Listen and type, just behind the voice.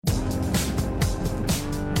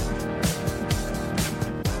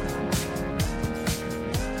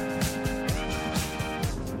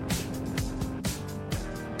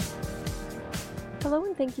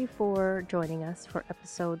thank you for joining us for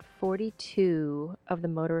episode 42 of the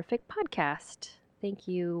Motorific Podcast. Thank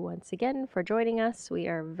you once again for joining us. We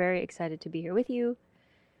are very excited to be here with you.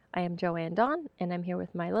 I am Joanne Dawn, and I'm here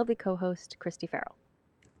with my lovely co-host, Christy Farrell.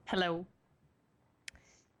 Hello.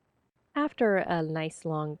 After a nice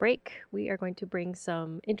long break, we are going to bring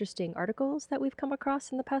some interesting articles that we've come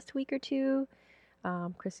across in the past week or two.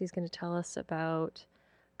 Christy's going to tell us about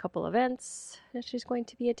a couple events that she's going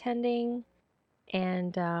to be attending.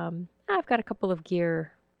 And I've got a couple of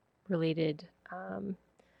gear-related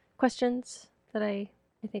questions that I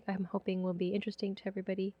think I'm hoping will be interesting to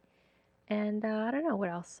everybody. And I don't know what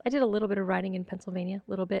else. I did a little bit of riding in Pennsylvania,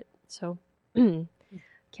 a little bit. So can't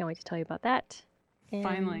wait to tell you about that. And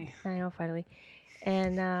Finally. I know, finally.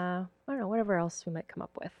 And I don't know, whatever else we might come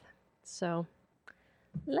up with. So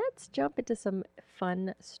let's jump into some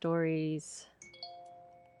fun stories.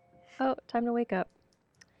 Oh, time to wake up.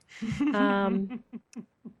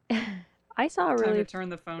 I saw a really... Time to turn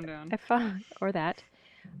the phone down. I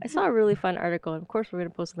saw a really fun article, and of course we're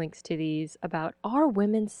going to post links to these, about are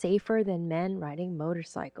women safer than men riding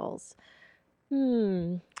motorcycles?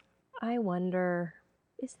 I wonder,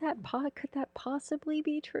 could that possibly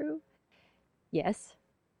be true? Yes.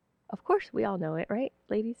 Of course we all know it, right?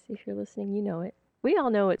 Ladies, if you're listening, you know it. We all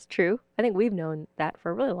know it's true. I think we've known that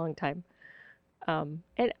for a really long time. And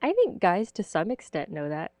I think guys to some extent know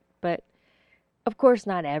that, but of course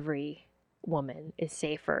not every woman is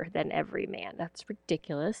safer than every man. That's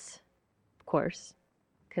ridiculous, of course,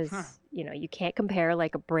 because, you can't compare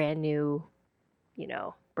like a brand new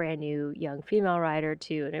young female rider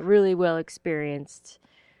to a really well experienced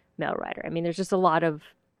male rider. I mean, there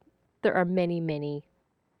are many,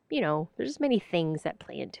 there's just many things that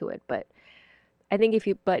play into it, but I think if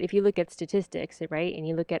you look at statistics, right, and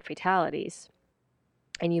you look at fatalities,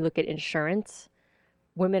 and you look at insurance,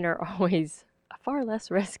 women are always far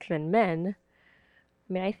less risk than men.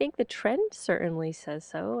 I mean, I think the trend certainly says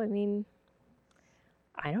so. I mean,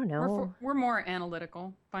 I don't know. We're more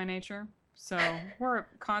analytical by nature, so we're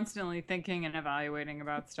constantly thinking and evaluating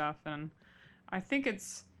about stuff, and I think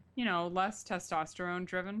it's, less testosterone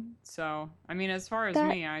driven. So, I mean, as far as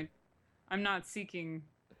me, I'm not seeking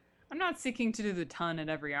to do the ton at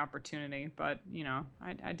every opportunity, but,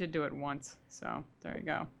 I did do it once, so there you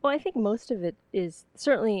go. Well, I think most of it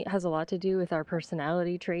certainly has a lot to do with our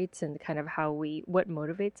personality traits and kind of what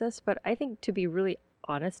motivates us, but I think to be really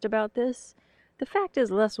honest about this, the fact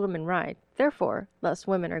is less women ride, therefore less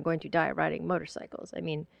women are going to die riding motorcycles. I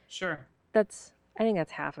mean, sure. I think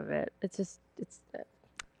that's half of it.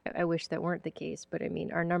 I wish that weren't the case, but I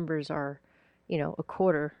mean, our numbers are, a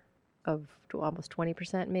quarter of almost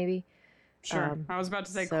 20% maybe. Sure. I was about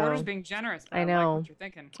to say quarters being generous, but I know. I like what you're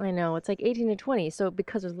thinking. I know. It's like 18 to 20. So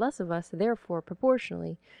because there's less of us, therefore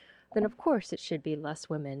proportionally, then of course it should be less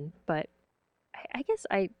women. But I guess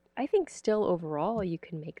I think still overall you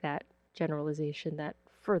can make that generalization that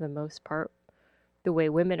for the most part, the way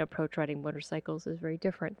women approach riding motorcycles is very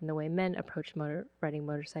different than the way men approach riding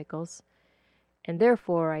motorcycles. And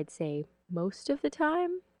therefore I'd say most of the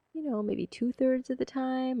time, maybe 2/3 of the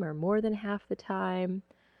time or more than half the time,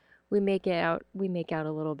 we make out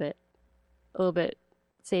a little bit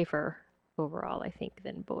safer overall, I think,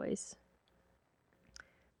 than boys.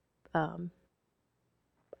 I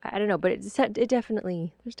don't know, but there's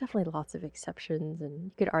definitely lots of exceptions, and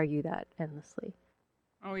you could argue that endlessly.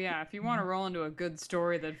 Oh yeah, if you want to roll into a good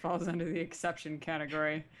story that falls under the exception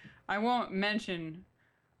category, I won't mention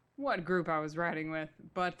what group I was riding with,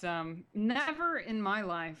 but never in my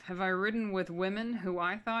life have I ridden with women who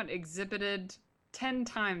I thought exhibited 10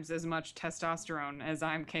 times as much testosterone as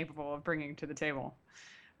I'm capable of bringing to the table.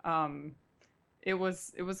 It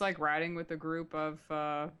was like riding with a group of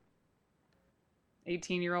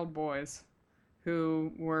 18-year-old boys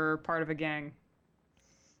who were part of a gang,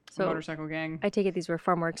 a motorcycle gang. I take it these were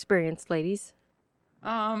far more experienced ladies.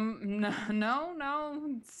 No.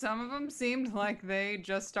 Some of them seemed like they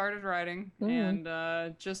just started riding and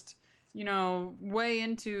just, way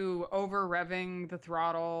into over revving the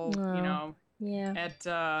throttle, Yeah. At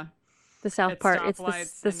the South Park.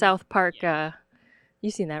 It's the South Park. Yeah.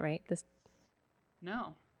 You've seen that, right?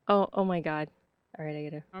 No. Oh my God. All right, I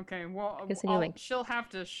gotta. Okay, well, link. She'll have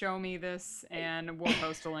to show me this, and we'll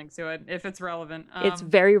post a link to it if it's relevant. It's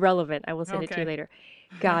very relevant. I will send it to you later.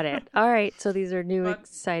 Got it. All right, so these are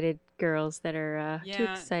excited girls that are too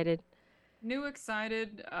excited. New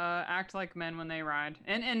excited, act like men when they ride,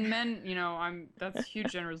 and men. That's a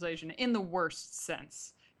huge generalization in the worst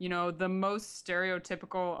sense. The most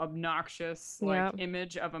stereotypical, obnoxious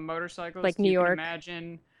image of a motorcyclist like New York. Can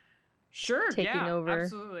imagine. Sure, taking yeah, over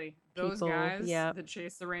absolutely. Those people. guys Yeah. that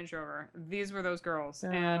chased the Range Rover, these were those girls.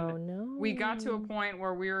 And Oh we got to a no. point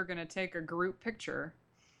where we were going to take a group picture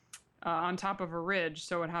on top of a ridge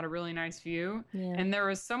so it had a really nice view. Yeah. And there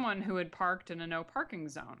was someone who had parked in a no parking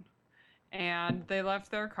zone. And they left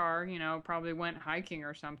their car, probably went hiking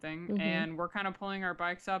or something. Mhm. And we're kind of pulling our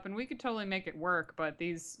bikes up, and we could totally make it work. But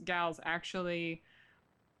these gals actually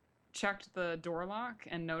checked the door lock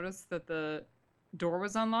and noticed that the door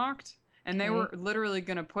was unlocked, and they were Okay. literally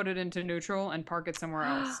going to put it into neutral and park it somewhere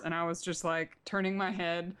else. And I was just like turning my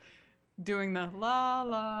head, doing the la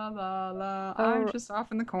la la la, I'm Oh, just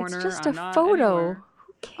off in the it's corner, just a I'm not photo. anywhere.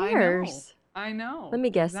 Who I know. cares? I Let know. me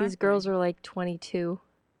guess. These Exactly. girls are like 22,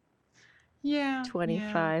 Yeah, yeah,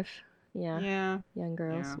 25. Yeah, yeah, young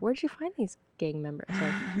girls. yeah. Where'd you find these gang members?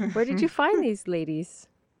 Sorry. Where did you find these ladies?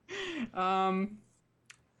 um,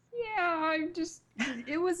 yeah,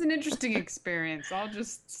 it was an interesting experience. I'll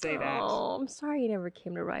just say that. Oh, I'm sorry you never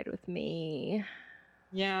came to ride with me.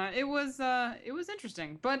 Yeah, it was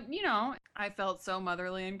interesting. But, I felt so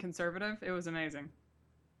motherly and conservative. It was amazing.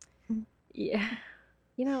 Yeah.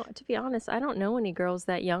 To be honest, I don't know any girls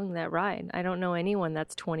that young that ride. I don't know anyone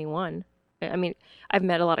that's 21. I mean, I've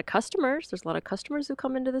met a lot of customers. There's a lot of customers who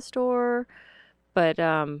come into the store, but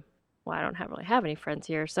well, I don't really have any friends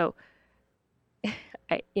here. So,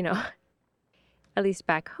 I, at least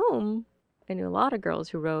back home, I knew a lot of girls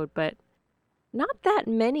who rode, but not that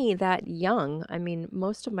many that young. I mean,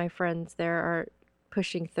 most of my friends there are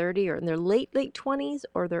pushing 30 or in their late 20s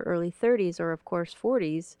or their early 30s or of course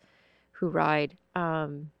 40s who ride.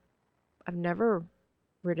 I've never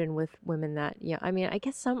ridden with women that young. I mean, I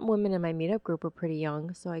guess some women in my meetup group were pretty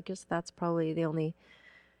young, so I guess that's probably the only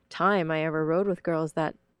time I ever rode with girls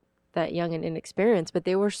that young and inexperienced, but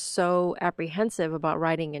they were so apprehensive about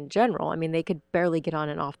riding in general. I mean, they could barely get on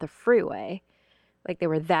and off the freeway. Like they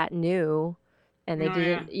were that new and they Oh,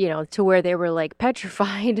 yeah. didn't, to where they were like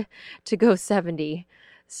petrified to go 70.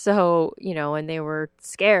 So, and they were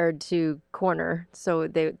scared to corner. So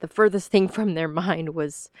the furthest thing from their mind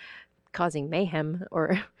was causing mayhem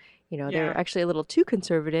or they were Yeah. actually a little too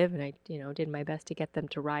conservative and I, did my best to get them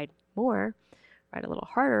to ride a little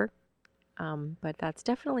harder. But that's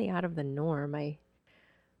definitely out of the norm. I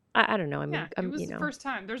don't know. I mean, Yeah, it was the first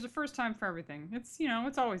time. There's a first time for everything.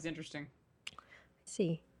 It's always interesting.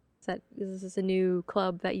 see. Is this a new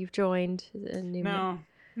club that you've joined? Is it a new No,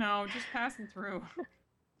 no, just passing through.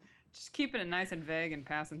 Just keeping it nice and vague and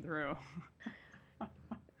passing through.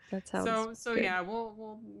 That sounds So good. yeah,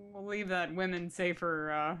 we'll leave that women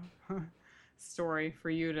safer story for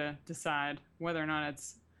you to decide whether or not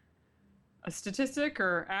it's a statistic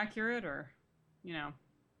or accurate or, you know.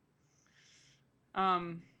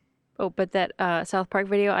 Um, Oh, but that South Park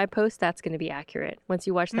video I post, that's going to be accurate. Once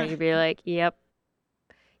you watch that, you'll be like, "Yep,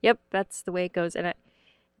 yep, that's the way it goes." And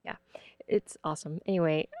yeah, it's awesome.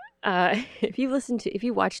 Anyway, if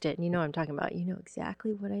you watched it and you know what I'm talking about, you know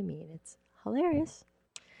exactly what I mean. It's hilarious.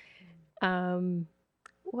 Um,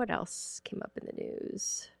 what else came up in the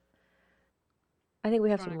news? I think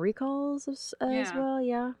we have some trying to, recalls as yeah. well.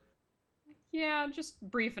 Yeah. Yeah, just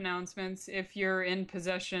brief announcements. If you're in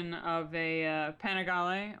possession of a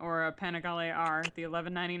Panigale or a Panigale R, the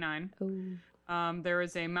 1199, Oh, there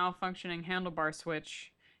is a malfunctioning handlebar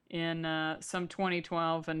switch in some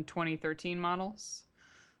 2012 and 2013 models.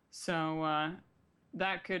 So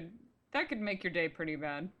that could make your day pretty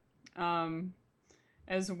bad, um,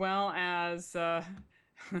 as well as a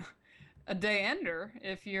day ender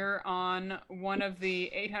if you're on one of the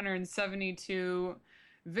 872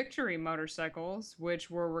 Victory motorcycles,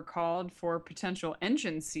 which were recalled for potential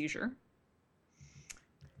engine seizure.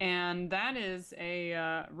 And that is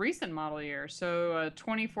a recent model year, so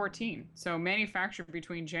 2014. So manufactured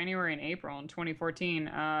between January and April in 2014.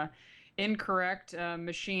 Incorrect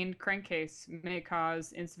machined crankcase may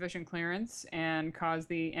cause insufficient clearance and cause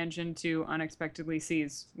the engine to unexpectedly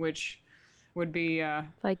seize, which would be,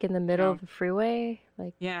 like in the middle of the freeway.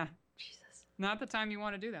 Like, yeah, Jesus. not the time you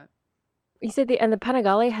want to do that. You said the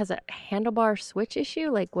Panigale has a handlebar switch issue,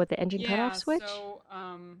 like with the engine cutoff Yeah, switch so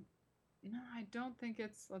no, I don't think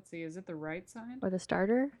it's. Let's see, is it the right side? or the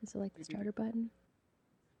starter? Is it like the starter button?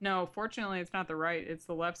 No, fortunately, it's not the right. It's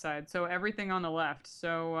the left side. So everything on the left.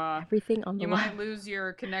 So Everything on the you left. might lose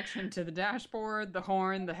your connection to the dashboard, the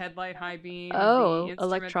horn, the headlight, high beam, the Oh, instrument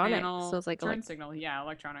electronic. So panel, it's like turn signal. Yeah,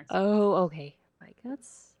 electronics. Oh, okay. Like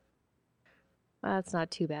that's not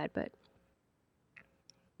too bad, but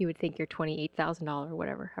you would think your $28,000 or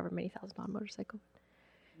whatever, however many $1,000 motorcycle.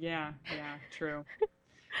 Yeah, yeah, true.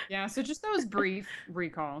 Yeah, so just those brief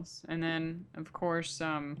recalls, and then of course,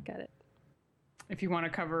 Got it. if you want to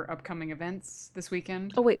cover upcoming events this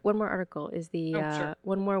weekend. Oh wait, one more article is the Oh, sure.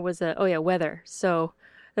 one more was oh yeah, weather. So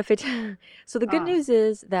the so the good Ah, news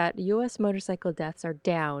is that US motorcycle deaths are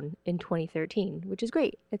down in 2013, which is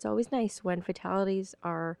great. It's always nice when fatalities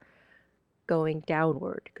are going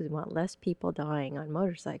downward because we want less people dying on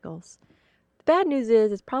motorcycles. The bad news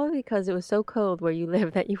is it's probably because it was so cold where you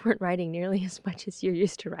live that you weren't riding nearly as much as you're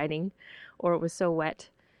used to riding, or it was so wet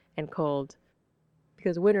and cold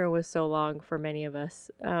because winter was so long for many of us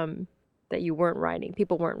that you weren't riding.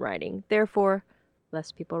 People weren't riding. Therefore,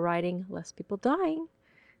 less people riding, less people dying.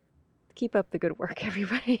 Keep up the good work,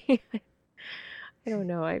 everybody. I don't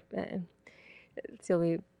know. It's the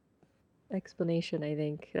only explanation I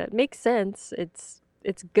think that makes sense. It's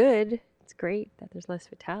good. It's great that there's less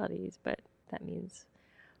fatalities, but that means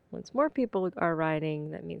once more people are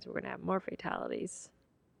riding, that means we're going to have more fatalities.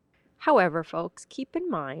 However, folks, keep in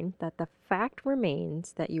mind that the fact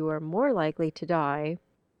remains that you are more likely to die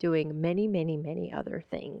doing many, many, many other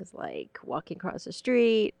things like walking across the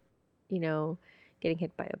street, getting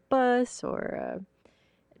hit by a bus or a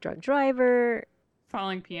drunk driver,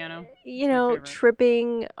 falling piano. It's my favorite.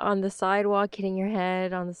 tripping on the sidewalk, hitting your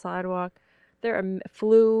head on the sidewalk. There are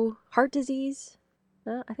flu, heart disease.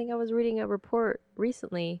 I think I was reading a report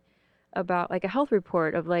recently about like a health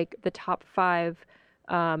report of like the top 5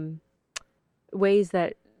 ways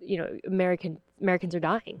that Americans are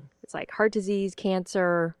dying. It's like heart disease,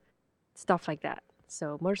 cancer, stuff like that.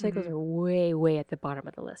 So motorcycles are way, way at the bottom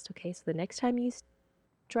of the list. Okay, so the next time you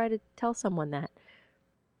try to tell someone that,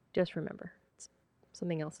 just remember,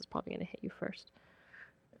 something else is probably going to hit you first.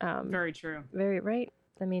 Very true. Very right.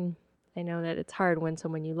 I mean, I know that it's hard when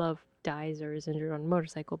someone you love dies or is injured on a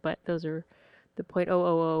motorcycle, but those are the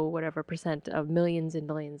 0.000 whatever percent of millions and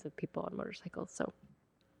millions of people on motorcycles. So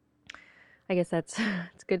I guess it's a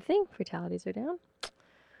good thing. Fatalities are down.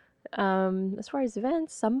 As far as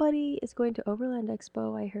events, somebody is going to Overland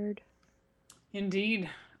Expo, I heard. Indeed.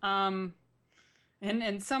 And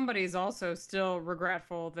somebody's also still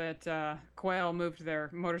regretful that Quail moved their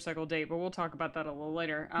motorcycle date, but we'll talk about that a little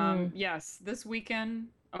later. Yes, this weekend,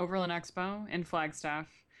 Overland Expo in Flagstaff,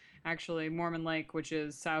 actually Mormon Lake, which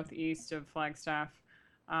is southeast of Flagstaff.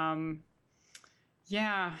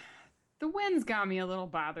 Yeah, the wind's got me a little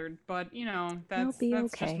bothered, but that's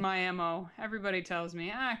just my MO. Everybody tells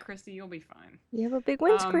me, Christy, you'll be fine. You have a big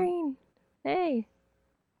windscreen. Hey.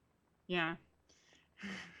 Yeah.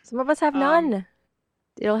 Some of us have none.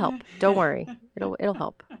 It'll help. Don't worry. It'll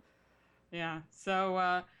help. Yeah. So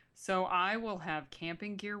I will have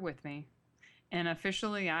camping gear with me. And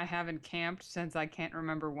officially I haven't camped since I can't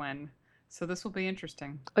remember when. So this will be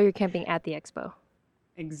interesting. Oh, you're camping at the expo.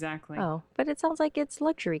 Exactly. Oh, but it sounds like it's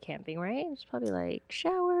luxury camping, right? It's probably like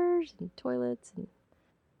showers and toilets and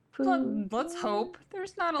food. Let's hope.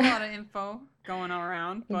 There's not a lot of info going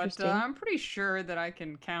around, but I'm pretty sure that I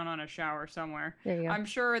can count on a shower somewhere. There you go. I'm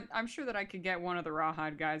sure that I could get one of the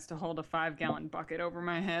rawhide guys to hold a 5-gallon bucket over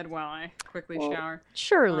my head while I quickly shower.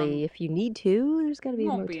 Surely, if you need to, there's got to be a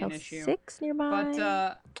Motel 6 nearby.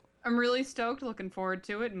 But I'm really stoked, looking forward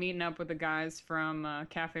to it, meeting up with the guys from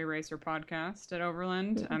Cafe Racer podcast at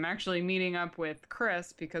Overland. Mm-hmm. I'm actually meeting up with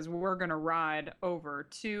Chris because we're going to ride over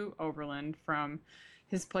to Overland from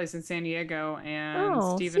his place in San Diego,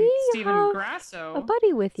 and Steven Grasso. A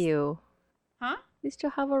buddy with you. Huh? At least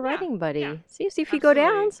you'll have a riding buddy. Yeah, See if you go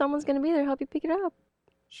down, someone's going to be there to help you pick it up.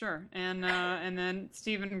 Sure. And then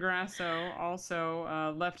Steven Grasso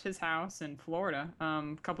also left his house in Florida a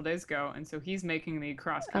couple days ago, and so he's making the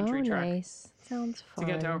cross-country trek. Nice. Sounds fun.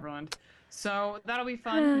 To get to Overland. So that'll be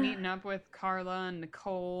fun, meeting up with Carla and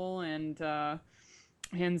Nicole and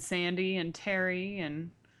Sandy and Terry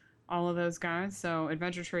and all of those guys. So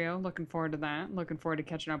Adventure Trio, looking forward to that. Looking forward to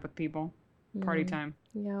catching up with people. Party time.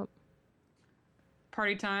 Yep.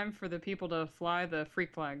 Party time for the people to fly the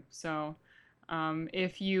freak flag. So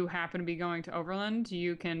if you happen to be going to Overland,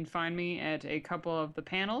 you can find me at a couple of the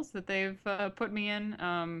panels that they've put me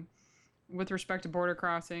in with respect to border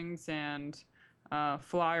crossings and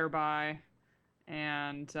flyer by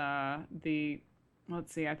and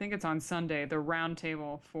let's see, I think it's on Sunday, the round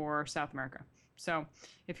table for South America. So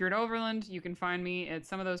if you're at Overland, you can find me at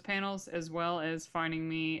some of those panels as well as finding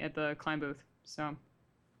me at the climb booth. So.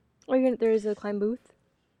 There is a climb booth?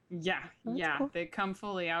 Yeah, cool. They come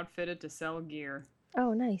fully outfitted to sell gear.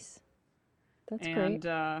 Oh, nice. That's great.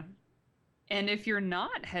 And if you're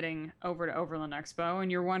not heading over to Overland Expo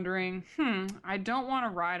and you're wondering, I don't want to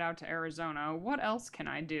ride out to Arizona, what else can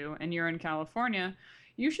I do? And you're in California,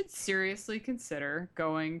 you should seriously consider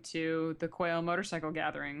going to the Quail Motorcycle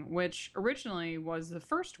Gathering, which originally was the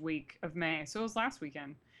first week of May, so it was last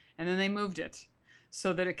weekend, and then they moved it.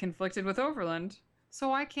 so that it conflicted with Overland.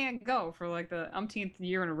 So I can't go for like the umpteenth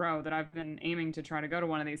year in a row that I've been aiming to try to go to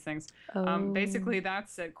one of these things. Oh. Basically,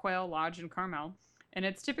 that's at Quail Lodge in Carmel. And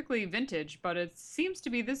it's typically vintage, but it seems to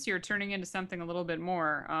be this year turning into something a little bit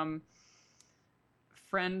more.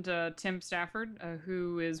 Friend Tim Stafford,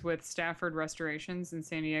 who is with Stafford Restorations in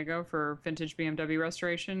San Diego for vintage BMW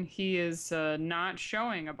restoration. He is not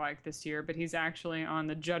showing a bike this year, but he's actually on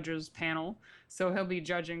the judges panel, so he'll be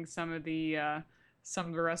judging some of the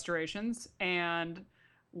restorations. And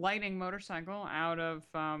Lighting Motorcycle out of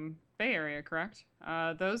Bay Area, correct?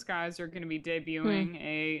 Those guys are going to be Hmm. debuting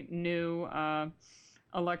a new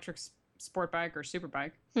electric sport bike or super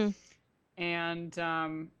bike, Hmm.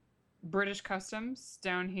 and British Customs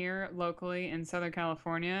down here locally in Southern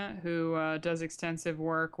California, who does extensive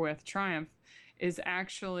work with Triumph, is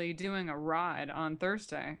actually doing a ride on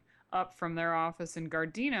Thursday up from their office in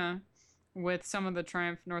Gardena with some of the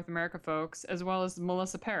Triumph North America folks, as well as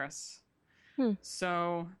Melissa Paris. Hmm.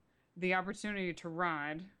 So the opportunity to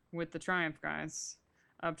ride with the Triumph guys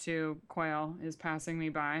up to Quail is passing me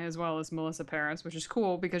by, as well as Melissa Paris, which is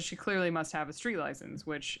cool because she clearly must have a street license,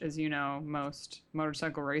 which, as you know, most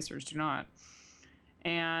motorcycle racers do not.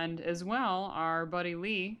 And as well, our buddy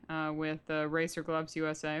Lee with Racer Gloves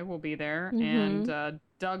USA will be there, and Mm-hmm.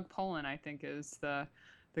 Doug Poland, I think, is the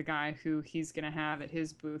guy who he's going to have at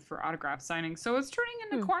his booth for autograph signing. So it's turning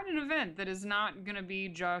into Hmm. quite an event that is not going to be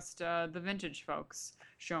just the vintage folks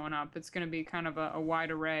showing up. It's going to be kind of a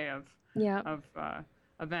wide array Yeah. of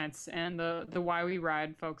events, and the Why We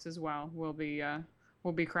Ride folks as well will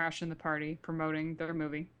be crashing the party promoting their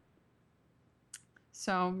movie.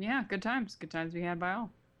 So yeah, good times we had by all.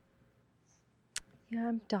 Yeah,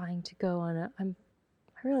 I'm dying to go on a. I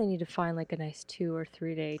really need to find like a nice 2 or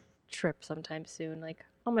 3 day trip sometime soon. Like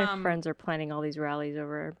all my Um, friends are planning all these rallies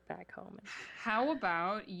over back home. how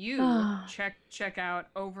about you Ah, check out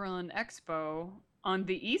Overland Expo on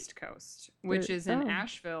the East Coast, there. which is in Oh,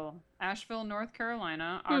 Asheville, North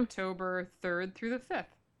Carolina, hmm. October 3rd through the 5th.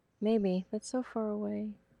 Maybe that's so far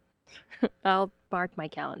away. I'll mark my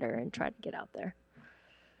calendar and try to get out there.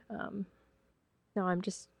 Um, no, I'm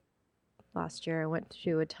just last year I went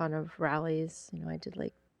to a ton of rallies. I did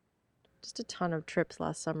like just a ton of trips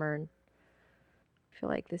last summer, and I feel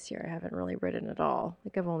like this year I haven't really ridden at all.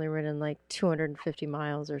 Like I've only ridden like 250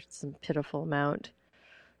 miles or some pitiful amount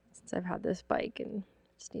since I've had this bike, and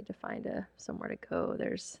just need to find a somewhere to go.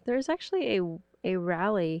 There's actually a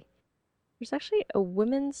rally. There's actually a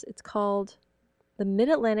women's. It's called the Mid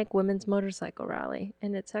Atlantic Women's Motorcycle Rally,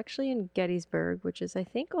 and it's actually in Gettysburg, which is I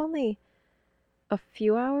think only a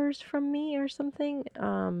few hours from me or something.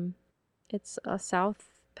 It's South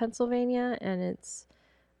Pennsylvania, and it's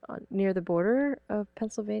near the border of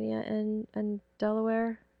Pennsylvania and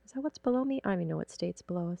Delaware. Is that what's below me? I don't even know what state's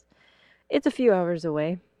below us. It's a few hours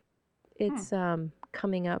away. Hmm. It's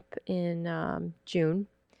coming up in June,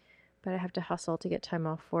 but I have to hustle to get time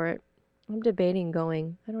off for it. I'm debating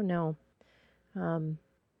going. I don't know. Um,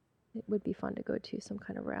 it would be fun to go to some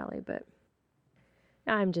kind of rally, but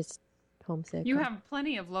I'm just homesick. You have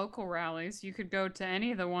plenty of local rallies. You could go to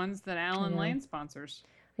any of the ones that I Alan know. Lane sponsors.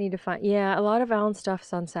 I need to find. Yeah, a lot of Alan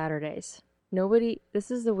stuff's on Saturdays. Nobody. This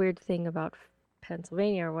is the weird thing about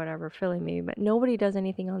Pennsylvania or whatever, Philly maybe, but nobody does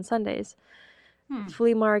anything on Sundays. Hmm.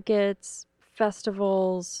 Flea markets,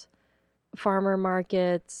 festivals, farmer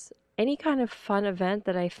markets, any kind of fun event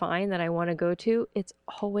that I find that I want to go to, it's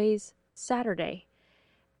always Saturday.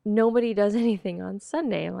 Nobody does anything on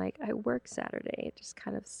Sunday. I'm like, I work Saturday. It just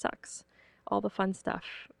kind of sucks. All the fun stuff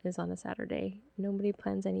is on a Saturday. Nobody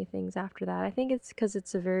plans anything after that. I think it's because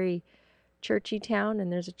it's a very churchy town,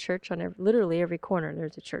 and there's a church on literally every corner.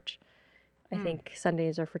 There's a church. I Hmm. think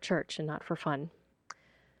Sundays are for church and not for fun.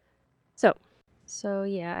 So, so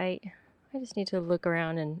yeah, I just need to look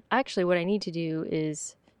around, and actually what I need to do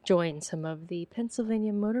is join some of the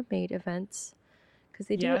Pennsylvania Motor Maid events because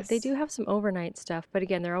they do Yes. have some overnight stuff, but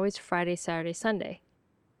again, they're always Friday, Saturday, Sunday.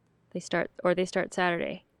 They start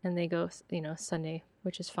Saturday and they go, Sunday,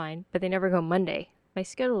 which is fine, but they never go Monday. My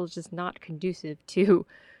schedule is just not conducive to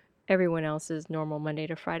everyone else's normal Monday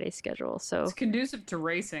to Friday schedule. It's So, conducive to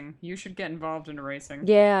racing. You should get involved in racing.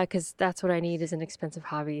 yeah, because that's what I need is an expensive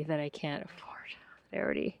hobby that I can't afford. That I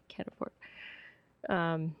already can't afford.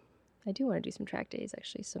 Um, I do want to do some track days.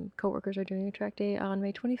 Actually, some coworkers are doing a track day on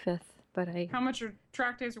May 25th, but How much are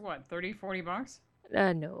track days are what? 30, 40 bucks?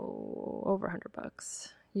 no, over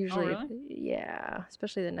 $100. Oh, Usually, really? yeah,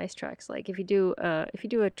 especially the nice tracks. Like if you do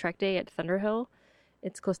a track day at Thunderhill,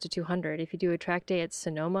 it's close to 200. If you do a track day at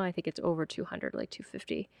Sonoma, I think it's over 200, like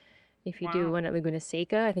 250. If you do Wow. one at Laguna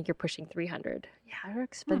Seca, I think you're pushing 300. Yeah, they're Hmm.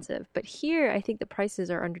 expensive. But here, I think the prices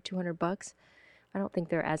are under $200. I don't think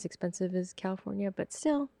they're as expensive as California, but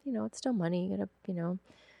still, it's still money. You gotta,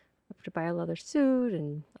 have to buy a leather suit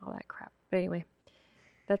and all that crap. But anyway,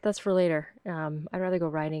 that's for later. I'd rather go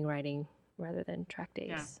riding rather than track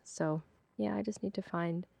Yeah. days. So yeah, I just need to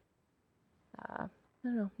find, I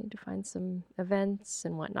don't know, need to find some events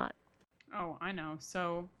and whatnot. Oh, I know.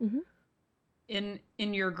 So Hmm. in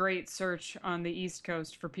your great search on the East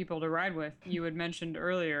Coast for people to ride with, you had mentioned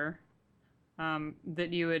earlier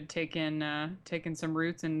that you had taken some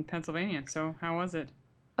routes in Pennsylvania. So how was it?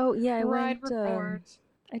 Oh yeah, I Ride went. report.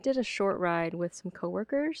 I did a short ride with some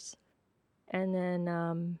coworkers, and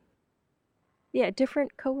then yeah,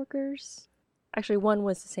 different coworkers. Actually, one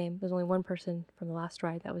was the same. There's only one person from the last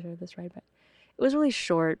ride that was here this ride, but it was really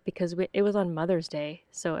short because it was on Mother's Day,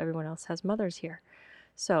 so everyone else has mothers here.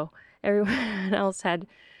 So everyone else had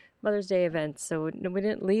Mother's Day events, so we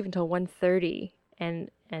didn't leave until 1:30, and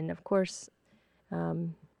of course,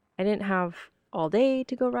 um, I didn't have all day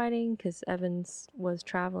to go riding because Evans was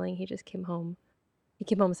traveling. He just came home. He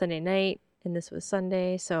came home Sunday night, and this was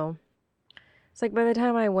Sunday, so it's like by the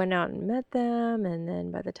time I went out and met them, and then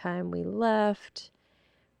by the time we left,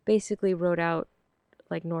 basically rode out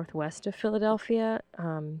like northwest of Philadelphia,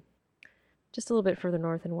 just a little bit further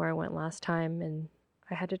north than where I went last time, and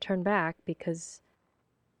I had to turn back because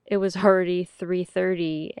it was already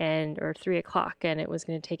 3:30 or 3 o'clock, and it was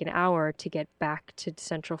going to take an hour to get back to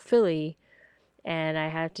central Philly, and I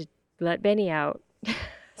had to let Benny out.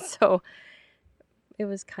 So it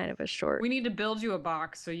was kind of a short, We need to build you a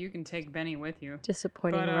box so you can take Benny with you.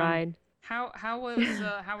 disappointing But ride. how was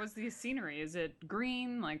the scenery? Is it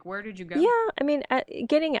green? Like where did you go? Yeah, I mean,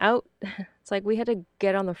 getting out, it's like we had to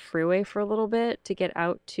get on the freeway for a little bit to get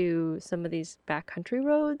out to some of these backcountry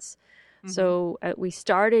roads. Mm-hmm. So we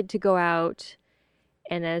started to go out,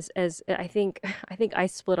 and as I think I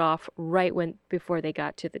split off right when before they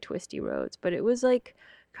got to the twisty roads, but it was like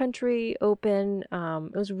country open.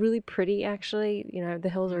 It was really pretty actually. The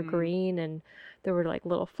hills are Mm. green, and there were like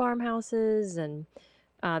little farmhouses, and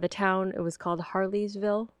the town, it was called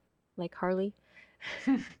Harleysville, like Harleysville,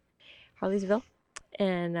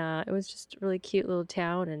 and it was just a really cute little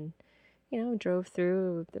town. And drove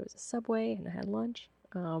through. There was a subway, and I had lunch.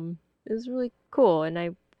 It was really cool, and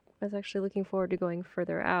I was actually looking forward to going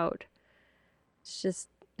further out. It's just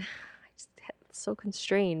I just so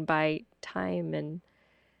constrained by time, and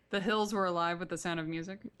The hills were alive with the sound of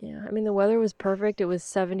music. yeah, I mean the weather was perfect. It was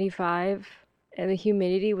 75, and the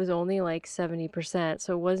humidity was only like 70%,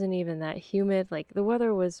 so it wasn't even that humid. Like the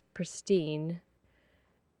weather was pristine,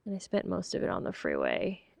 and I spent most of it on the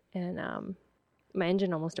freeway, and my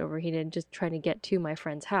engine almost overheated just trying to get to my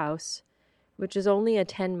friend's house, which is only a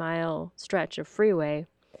 10-mile stretch of freeway,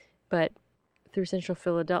 but through central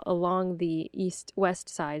Philadelphia, along the east-west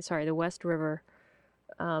side, sorry, the West River,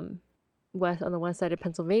 west on the west side of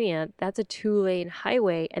Pennsylvania, that's a two-lane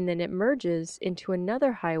highway, and then it merges into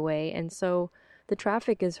another highway, and so the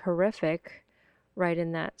traffic is horrific right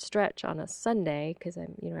in that stretch on a Sunday because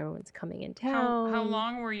everyone's coming in How town.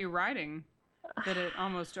 long were you riding that it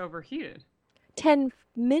almost overheated? 10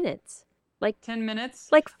 minutes, like 10 minutes?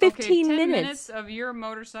 like Okay, 15 10 minutes minutes. of your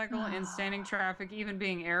motorcycle in standing traffic, even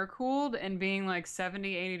being air cooled and being like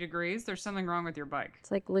 70, 80 degrees. There's something wrong with your bike. It's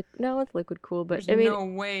like no, it's liquid cool, but There's I mean, no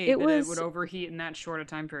way it that it would was overheat in that short a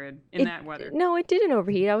time period in it. that weather. No, it didn't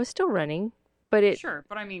overheat. I was still running, but it Sure,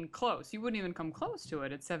 but I mean close. You wouldn't even come close to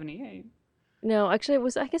it at 78. no, actually, it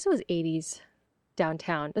was. I guess it was 80s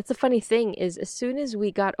downtown. That's the funny thing is, as soon as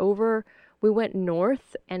we got over, we went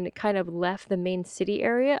north and kind of left the main city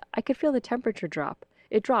area. I could feel the temperature drop.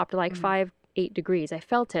 It dropped like Mhm. 5, 8 degrees. I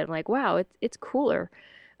felt it. I'm like, wow, it's cooler.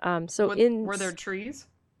 So Were there trees?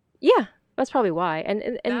 yeah, that's probably why.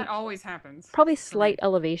 And That always happens probably for me. slight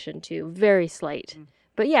elevation too, very slight. Mm.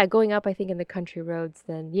 But yeah, going up, I think in the country roads,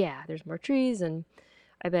 then yeah, there's more trees, and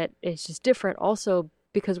I bet it's just different. Also,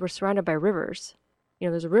 because we're surrounded by rivers.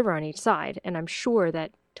 There's a river on each side, and I'm sure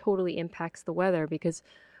that totally impacts the weather because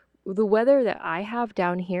the weather that I have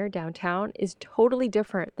down here downtown is totally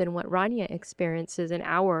different than what Rania experiences an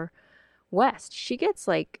hour west. She gets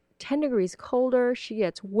like 10 degrees colder, she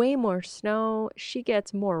gets way more snow, she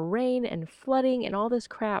gets more rain and flooding and all this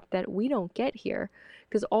crap that we don't get here.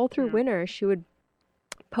 Because all through Yeah. winter, she would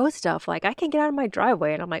post stuff like, I can't get out of my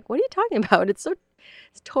driveway. And I'm like, what are you talking about? It's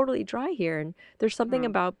totally dry here. And there's something Mm.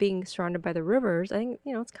 about being surrounded by the rivers. I think,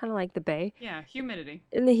 it's kind of like the bay. Yeah, humidity.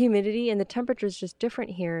 And the humidity and the temperature is just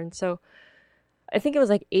different here. And so I think it was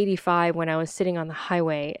like 85 when I was sitting on the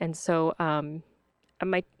highway. And so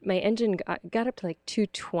my engine got up to like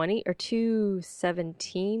 220 or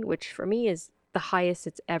 217, which for me is the highest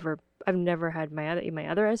it's ever. I've never had my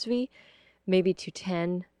other SV, maybe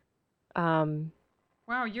 210.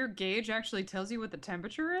 Wow, your gauge actually tells you what the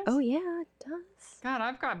temperature Oh, is? yeah, it does. God,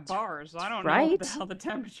 I've got bars. I don't know what the Right? hell the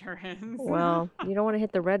temperature is. Well, you don't want to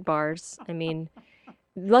hit the red bars. I mean,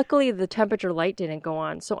 luckily the temperature light didn't go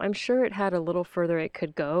on, so I'm sure it had a little further it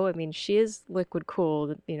could go. I mean, she is liquid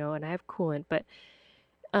cooled, and I have coolant, but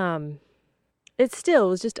um it still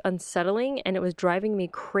was just unsettling and it was driving me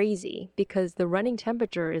crazy because the running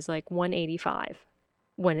temperature is like 185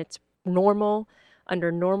 when it's normal.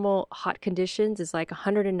 Under normal hot conditions is like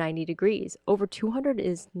 190 degrees. Over 200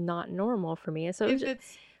 is not normal for me. So if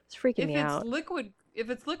it's it's freaking if me it's out. liquid if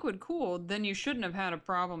it's liquid cooled, then you shouldn't have had a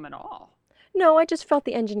problem at all. No, I just felt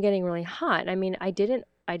the engine getting really hot. I mean, I didn't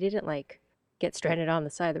like get stranded on the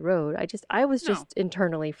side of the road. I was No. just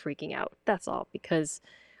internally freaking out. That's all because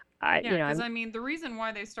Yeah, because I'm I mean, the reason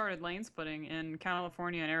why they started lane splitting in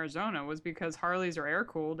California and Arizona was because Harleys are air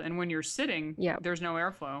cooled, and when you're sitting, yeah. there's no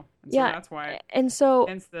airflow, and so Yeah, that's why, and so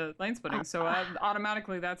hence the lane uh, splitting. So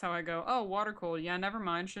automatically, that's how I go. Oh, water cooled. Yeah, never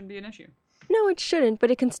mind. Shouldn't be an issue. no, it shouldn't,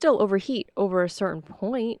 but it can still overheat over a certain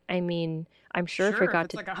point. I mean, I'm sure if it Sure, if got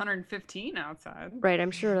it's to like 115 outside. right,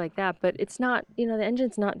 I'm sure like that, but it's not, the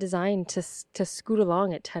engine's not designed to scoot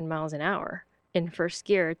along at 10 miles an hour in first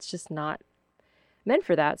gear. It's just not meant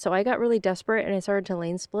for that. So I got really desperate and I started to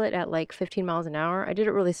lane split at like 15 miles an hour. I did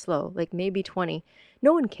it really slow, like maybe 20.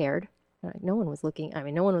 No one cared. No one was looking. I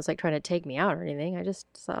mean, no one was like trying to take me out or anything. I was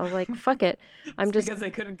like, fuck it. I'm It's just because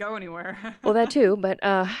they couldn't go anywhere. well, that too, but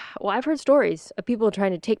well, I've heard stories of people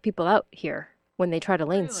trying to take people out here when they try to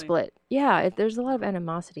lane Really? split. Yeah, there's a lot of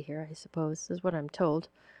animosity here, I suppose, is what I'm told.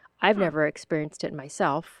 I've Huh. never experienced it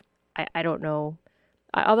myself. I don't know.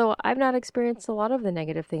 Although I've not experienced a lot of the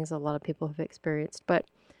negative things a lot of people have experienced, but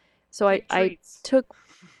so Take I treats. took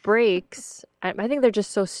breaks. I think they're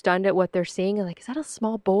just so stunned at what they're seeing. Like, is that a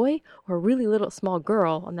small boy or a really little small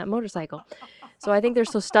girl on that motorcycle? So I think they're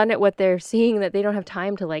so stunned at what they're seeing that they don't have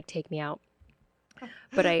time to like take me out.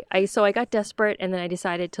 But so I got desperate and then I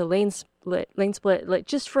decided to lane split like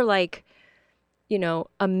just for like,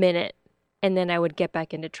 a minute, and then I would get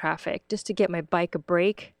back into traffic just to get my bike a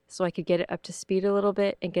break so I could get it up to speed a little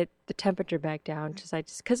bit and get the temperature back down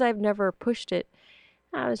because I've never pushed it.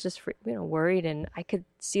 I was just worried, and I could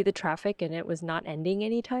see the traffic and it was not ending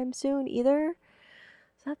anytime soon either.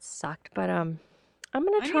 So that sucked, but I'm going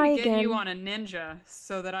to I need try to get you again. on a ninja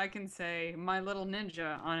so that I can say my little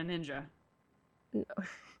ninja on a ninja.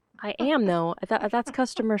 I am though. That's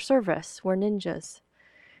customer service. We're ninjas.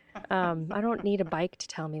 I don't need a bike to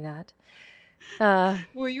tell me that. Uh,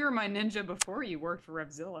 Well, you were my ninja before you worked for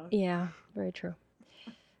Revzilla. yeah, very true.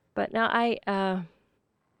 But now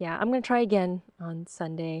yeah, I'm gonna try again on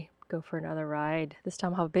Sunday. Go for another ride. This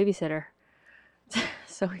time I'll have a babysitter,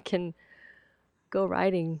 so we can go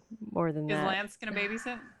riding more than Is that. Lance gonna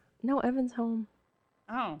babysit? No, Evan's home.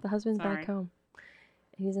 Oh, The husband's back sorry. home.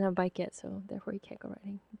 He doesn't have a bike yet, so therefore he can't go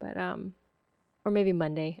riding. But or maybe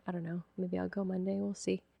Monday. I don't know. Maybe I'll go Monday. We'll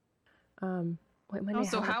see. Wait, Oh, Monday I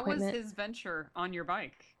so have an how was appointment. his venture on your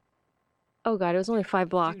bike? Oh God, it was only five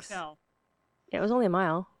Do blocks. tell. Yeah, it was only a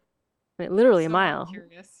mile. I mean, literally a So I'm mile.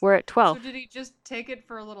 curious. We're at So 12. did he just take it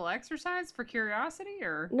for a little exercise for curiosity,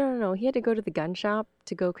 or? No, no, no. He had to go to the gun shop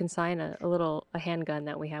to go consign a handgun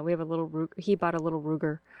that we have. We have a little He bought a little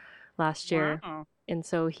Ruger last year, Wow. and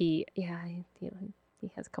so he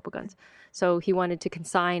has a couple guns. So he wanted to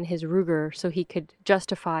consign his Ruger so he could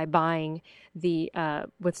justify buying the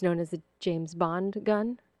what's known as the James Bond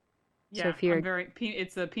gun. So Yeah, if you're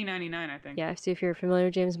It's a P99, I think. Yeah, so if you're familiar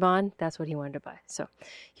with James Bond, that's what he wanted to buy. So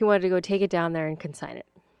he wanted to go take it down there and consign it.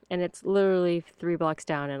 And it's literally 3 blocks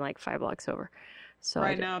down and like 5 blocks over. So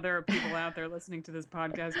Right now, there are people out there listening to this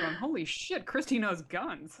podcast going, "Holy shit, Christy knows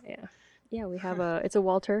guns." yeah. Yeah, we have it's a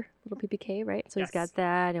Walter little PPK, right? So he's Yes. got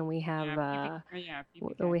that, and we have Yeah, yeah,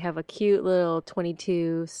 we PPK. have a cute little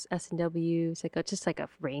 22 S&W. It's like just like a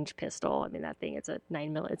range pistol. I mean, that thing, it's a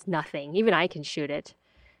 9 mil. It's nothing. Even I can shoot it.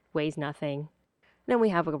 Weighs nothing. And then we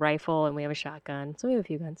have a rifle and we have a shotgun. So we have a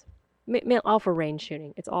few guns. All for range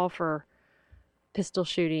shooting. It's all for pistol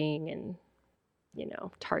shooting and,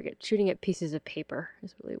 target shooting at pieces of paper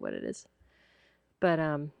is really what it is. But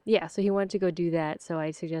yeah, so he wanted to go do that. So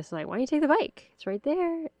I suggested, like, why don't you take the bike? It's right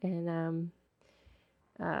there. And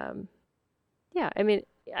um, yeah, I mean,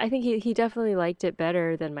 I think he definitely liked it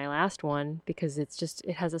better than my last one because it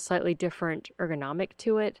has a slightly different ergonomic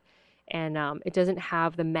to it, and it doesn't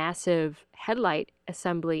have the massive headlight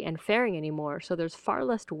assembly and fairing anymore. So there's far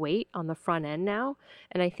less weight on the front end now,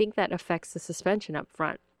 and I think that affects the suspension up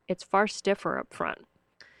front. It's far stiffer up front,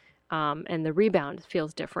 and the rebound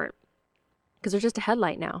feels different because there's just a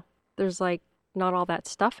headlight now. There's like not all that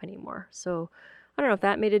stuff anymore. So I don't know if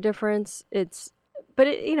that made a difference. but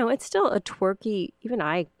it's still a twerky. Even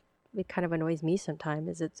it kind of annoys me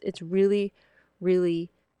sometimes. It's really, really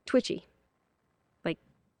twitchy, like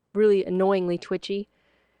really annoyingly twitchy.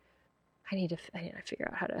 I need to figure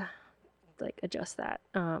out how to like adjust that.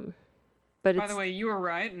 But By the way, you were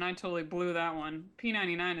right, and I totally blew that one.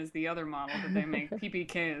 P99 is the other model that they make.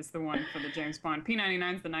 PPK is the one for the James Bond.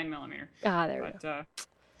 P99 is the 9mm. There we go.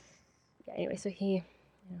 Yeah. Anyway, so he,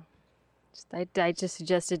 I just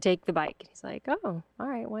suggested take the bike. He's like, oh, all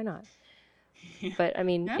right, why not? But I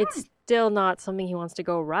mean, it's still not something he wants to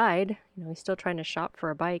go ride. He's still trying to shop for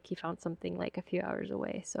a bike. He found something like a few hours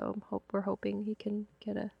away, so we're hoping he can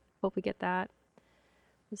get that.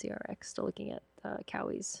 The ZRX, still looking at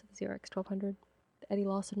Cowie's ZRX 1200, the Eddie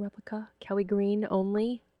Lawson replica, Cowie green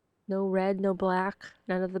only, no red, no black,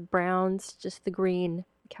 none of the browns, just the green,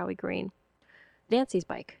 Cowie green. Nancy's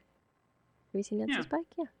bike. Have you seen Nancy's bike?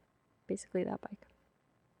 Yeah, basically that bike.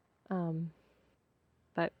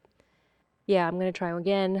 But yeah, I'm gonna try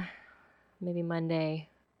again, maybe Monday.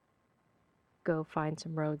 Go find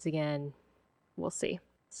some roads again. We'll see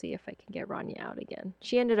if I can get Rania out again.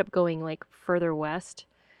 She ended up going like further west.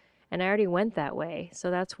 And I already went that way, so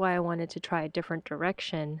that's why I wanted to try a different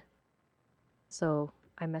direction. So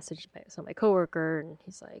I messaged my coworker, and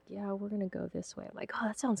he's like, yeah, we're going to go this way. I'm like, oh,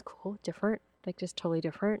 that sounds cool, different, like just totally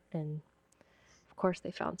different. And of course,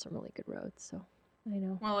 they found some really good roads, so I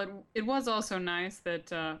know. Well, it was also nice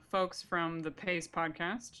that folks from the Pace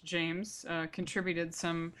podcast, James, contributed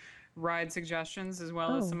some ride suggestions as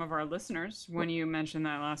well as some of our listeners when you mentioned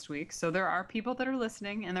that last week. So there are people that are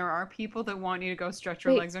listening, and there are people that want you to go stretch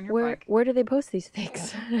your legs on your bike. Where do they post these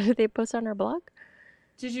things? Do they post on our blog?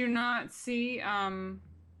 Did you not see not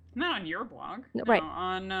on your blog, right,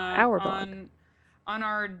 on our blog, on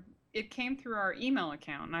our, it came through our email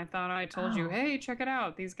account, and I thought I told you, hey, check it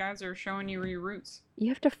out, these guys are showing you your routes. You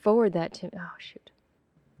have to forward that to me. Oh shoot.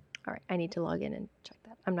 All right, I need to log in and check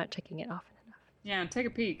that. I'm not checking it often. Yeah, take a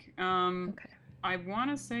peek. Okay. I want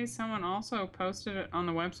to say someone also posted it on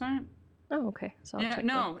the website. Oh, okay. So I'll check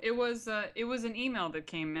it was an email that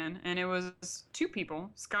came in, and it was two people,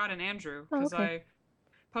 Scott and Andrew, because I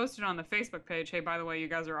posted on the Facebook page, hey, by the way, you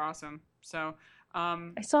guys are awesome. So I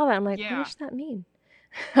saw that. I'm like, what does that mean?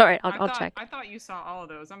 All right, I'll check. I thought you saw all of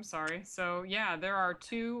those. I'm sorry. So yeah, there are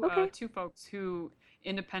two folks who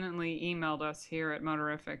independently emailed us here at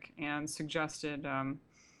Motorific and suggested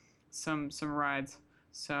some rides.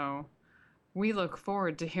 So we look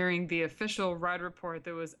forward to hearing the official ride report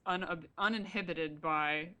that was uninhibited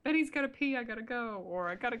by Betty's gotta pee, I gotta go, or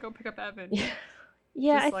I gotta go pick up Evan.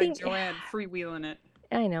 Yeah, just I think Joanne freewheeling it.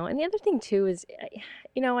 I know. And the other thing too is,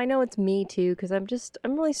 I know it's me too, because I'm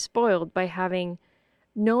really spoiled by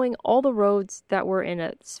knowing all the roads that were in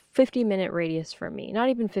a 50-minute radius from me. Not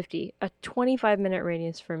even 50, a 25-minute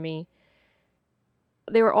radius from me.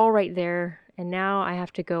 They were all right there. And now I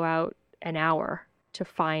have to go out an hour to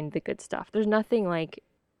find the good stuff. There's nothing like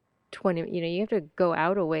 20, you have to go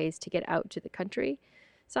out a ways to get out to the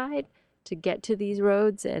countryside to get to these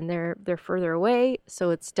roads, and they're further away.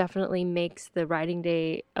 So it's definitely makes the riding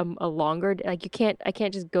day a longer, like I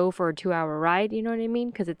can't just go for a 2-hour ride. You know what I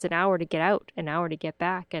mean? Because it's an hour to get out, an hour to get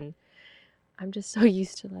back. And I'm just so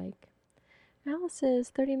used to like, Alice's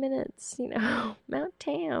 30 minutes, Mount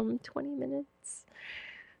Tam, 20 minutes.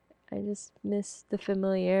 I just miss the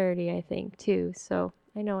familiarity, I think, too. So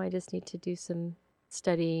I know I just need to do some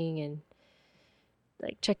studying and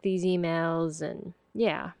like check these emails and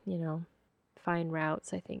find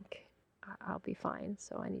routes. I think I'll be fine.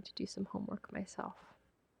 So I need to do some homework myself.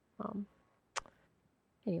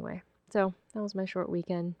 Anyway, so that was my short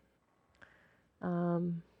weekend.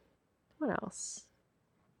 What else?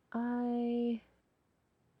 I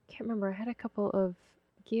can't remember. I had a couple of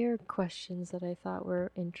gear questions that I thought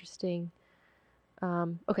were interesting.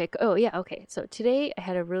 Okay. Oh, yeah. Okay. So today I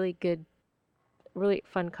had a really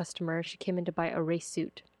fun customer. She came in to buy a race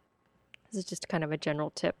suit. This is just kind of a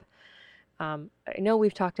general tip. I know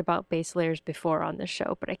we've talked about base layers before on this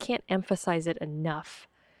show, but I can't emphasize it enough.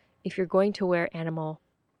 If you're going to wear animal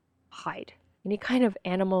hide, any kind of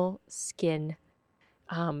animal skin,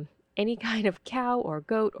 any kind of cow or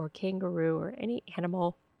goat or kangaroo or any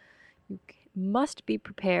animal, you must be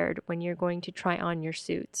prepared when you're going to try on your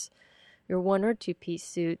suits. Your 1 or 2 piece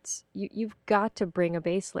suits, you've got to bring a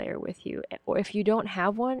base layer with you. Or if you don't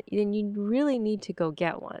have one, then you really need to go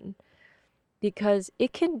get one, because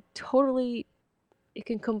it can completely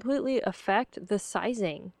affect the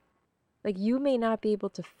sizing. Like, you may not be able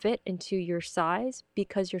to fit into your size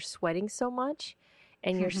because you're sweating so much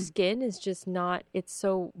and your skin is just not, it's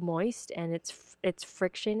so moist and it's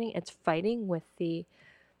frictioning, it's fighting with the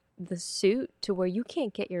suit to where you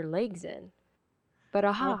can't get your legs in. but a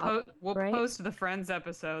We'll hop, right? post the Friends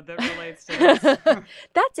episode that relates to this.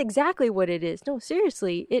 That's exactly what it is. No,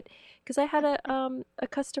 seriously, it because I had a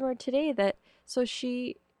customer today that so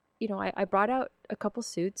she, I brought out a couple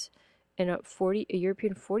suits and a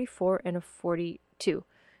European 44 and a 42.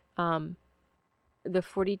 Um, the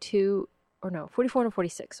 42 or no, 44 and a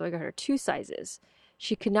 46. So I got her two sizes.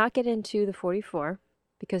 She could not get into the 44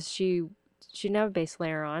 because she didn't have a base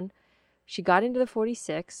layer on. She got into the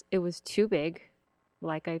 46. It was too big.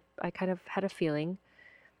 Like I kind of had a feeling.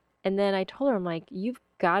 And then I told her, I'm like, you've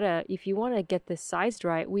gotta, if you want to get this sized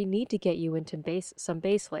right, we need to get you into some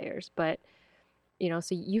base layers. But,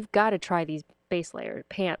 so you've got to try these base layer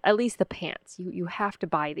at least the pants. You have to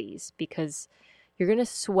buy these because you're going to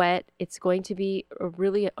sweat. It's going to be a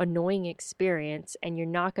really annoying experience and you're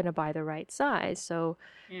not going to buy the right size. So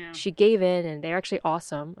Yeah. she gave in and they're actually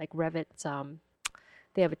awesome. Like Revit's,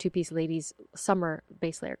 they have a two-piece ladies summer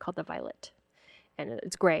base layer called the Violet. And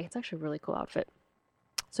it's gray. It's actually a really cool outfit.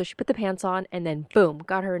 So she put the pants on and then boom,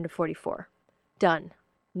 got her into 44. Done.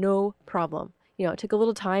 No problem. It took a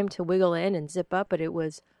little time to wiggle in and zip up, but it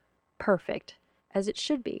was perfect, as it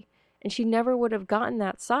should be. And she never would have gotten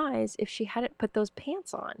that size if she hadn't put those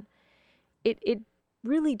pants on. It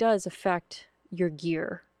really does affect your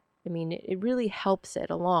gear. I mean, it really helps it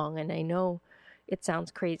along. And I know it sounds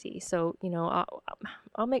crazy. So,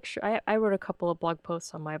 I'll make sure. I wrote a couple of blog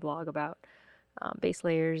posts on my blog about base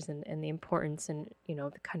layers and the importance and,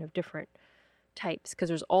 the kind of different types because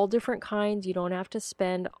there's all different kinds. You don't have to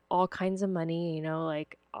spend all kinds of money,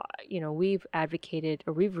 we've advocated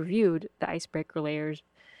or we've reviewed the icebreaker layers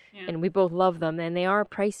and we both love them and they are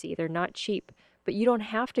pricey. They're not cheap, but you don't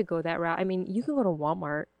have to go that route. I mean, you can go to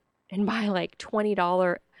Walmart and buy like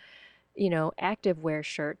 $20, active wear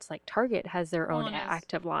shirts. Like Target has their own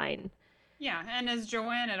active line. Yeah, and as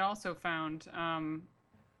Joanne had also found,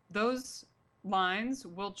 those lines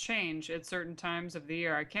will change at certain times of the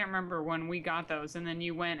year. I can't remember when we got those, and then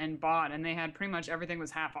you went and bought, and they had pretty much everything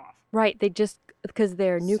was half off. Right, they just because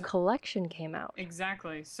their new collection came out.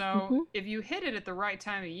 Exactly. So if you hit it at the right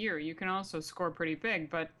time of year, you can also score pretty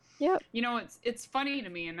big. But yep. It's funny to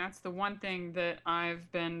me, and that's the one thing that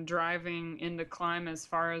I've been driving into Climb as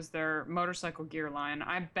far as their motorcycle gear line.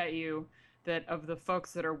 I bet you that of the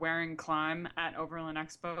folks that are wearing Climb at Overland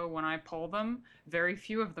Expo, when I poll them, very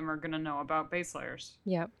few of them are going to know about base layers.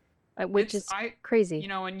 Yep. Which is crazy.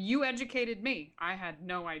 And you educated me. I had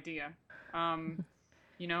no idea. And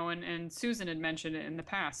Susan had mentioned it in the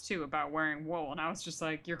past, too, about wearing wool. And I was just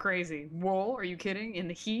like, you're crazy. Wool? Are you kidding? In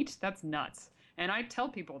the heat? That's nuts. And I tell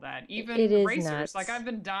people that. Even racers. Nuts. Like, I've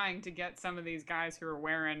been dying to get some of these guys who are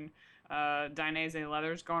wearing Dainese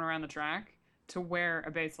leathers going around the track to wear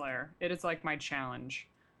a base layer. It is like my challenge.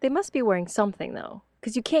 They must be wearing something though,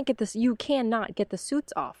 because you cannot get the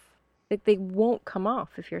suits off. They won't come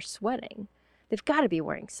off if you're sweating. They've got to be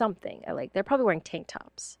wearing something. They're probably wearing tank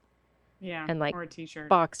tops. Yeah, and or a t-shirt.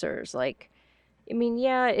 Boxers.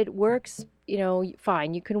 Yeah, it works.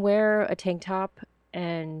 Fine. You can wear a tank top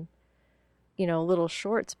and little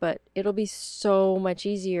shorts, but it'll be so much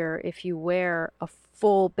easier if you wear a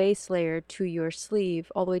full base layer to your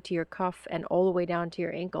sleeve, all the way to your cuff and all the way down to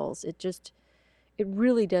your ankles. It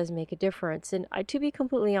really does make a difference. And to be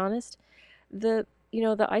completely honest, the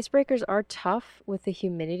icebreakers are tough with the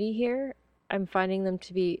humidity here. I'm finding them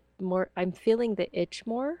to be more, I'm feeling the itch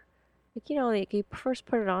more. You first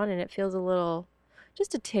put it on and it feels a little,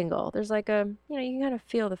 just a tingle. There's you can kind of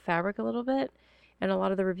feel the fabric a little bit. And a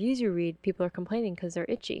lot of the reviews you read, people are complaining because they're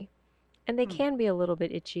itchy. And they can be a little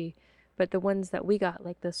bit itchy. But the ones that we got,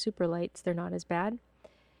 like the super lights, they're not as bad.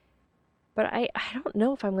 But I don't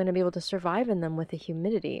know if I'm going to be able to survive in them with the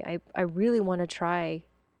humidity. I really want to try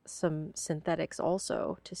some synthetics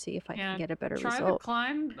also to see if I can get a better result. Try the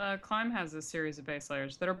Climb. Climb has a series of base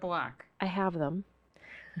layers that are black. I have them.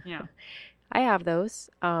 Yeah. I have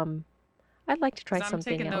those. I'd like to try something else.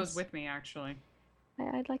 I'm taking those with me, actually.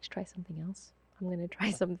 I'd like to try something else. I'm gonna try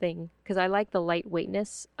something because I like the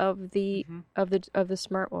lightweightness of the of the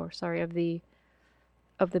smart of the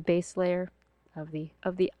base layer of the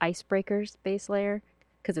icebreakers base layer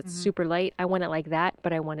because it's super light. I want it like that,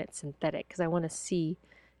 but I want it synthetic because I want to see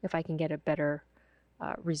if I can get a better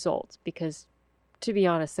result. Because to be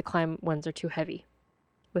honest, the Climb ones are too heavy.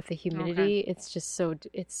 With the humidity, it's just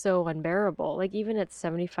so unbearable. Even at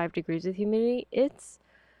 75 degrees with humidity, it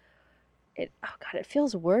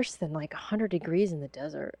feels worse than 100 degrees in the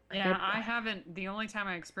desert. Yeah, I haven't. The only time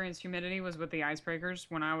I experienced humidity was with the icebreakers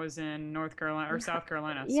when I was in North Carolina or South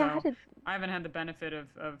Carolina. Yeah, so I haven't had the benefit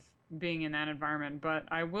of being in that environment. But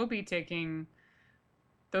I will be taking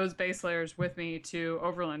those base layers with me to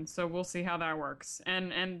Overland. So we'll see how that works.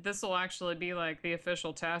 And this will actually be like the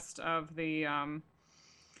official test of the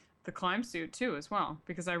climb suit too as well,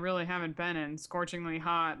 because I really haven't been in scorchingly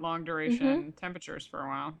hot, long Mm-hmm. duration temperatures for a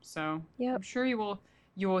while. So I'm Yep. sure you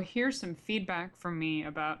will hear some feedback from me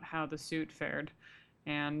about how the suit fared.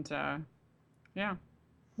 And yeah,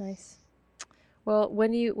 Nice. Well,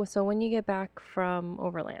 when you get back from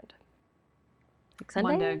Overland? Like Sunday?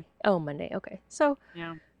 Monday. Oh, Monday. Okay.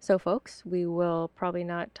 Yeah. So folks, we will probably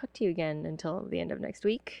not talk to you again until the end of next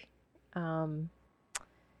week. Um,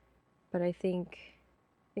 but I think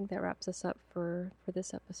that wraps us up for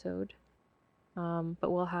this episode. But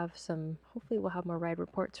hopefully we'll have more ride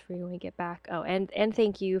reports for you when we get back. Oh, and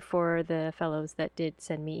thank you for the fellows that did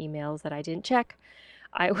send me emails that I didn't check.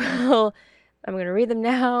 I will, I'm going to read them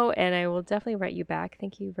now, and I will definitely write you back.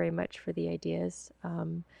 Thank you very much for the ideas.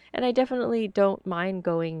 And I definitely don't mind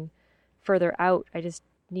going further out. I just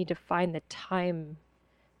need to find the time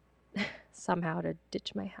somehow to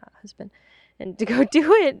ditch my husband and to go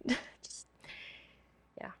do it. Just,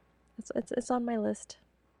 yeah, it's on my list.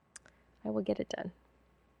 I will get it done.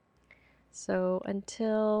 So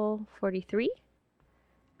until 43,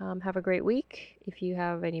 have a great week. If you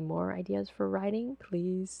have any more ideas for writing,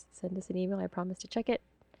 please send us an email. I promise to check it.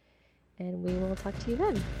 And we will talk to you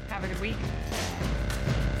then. Have a good week.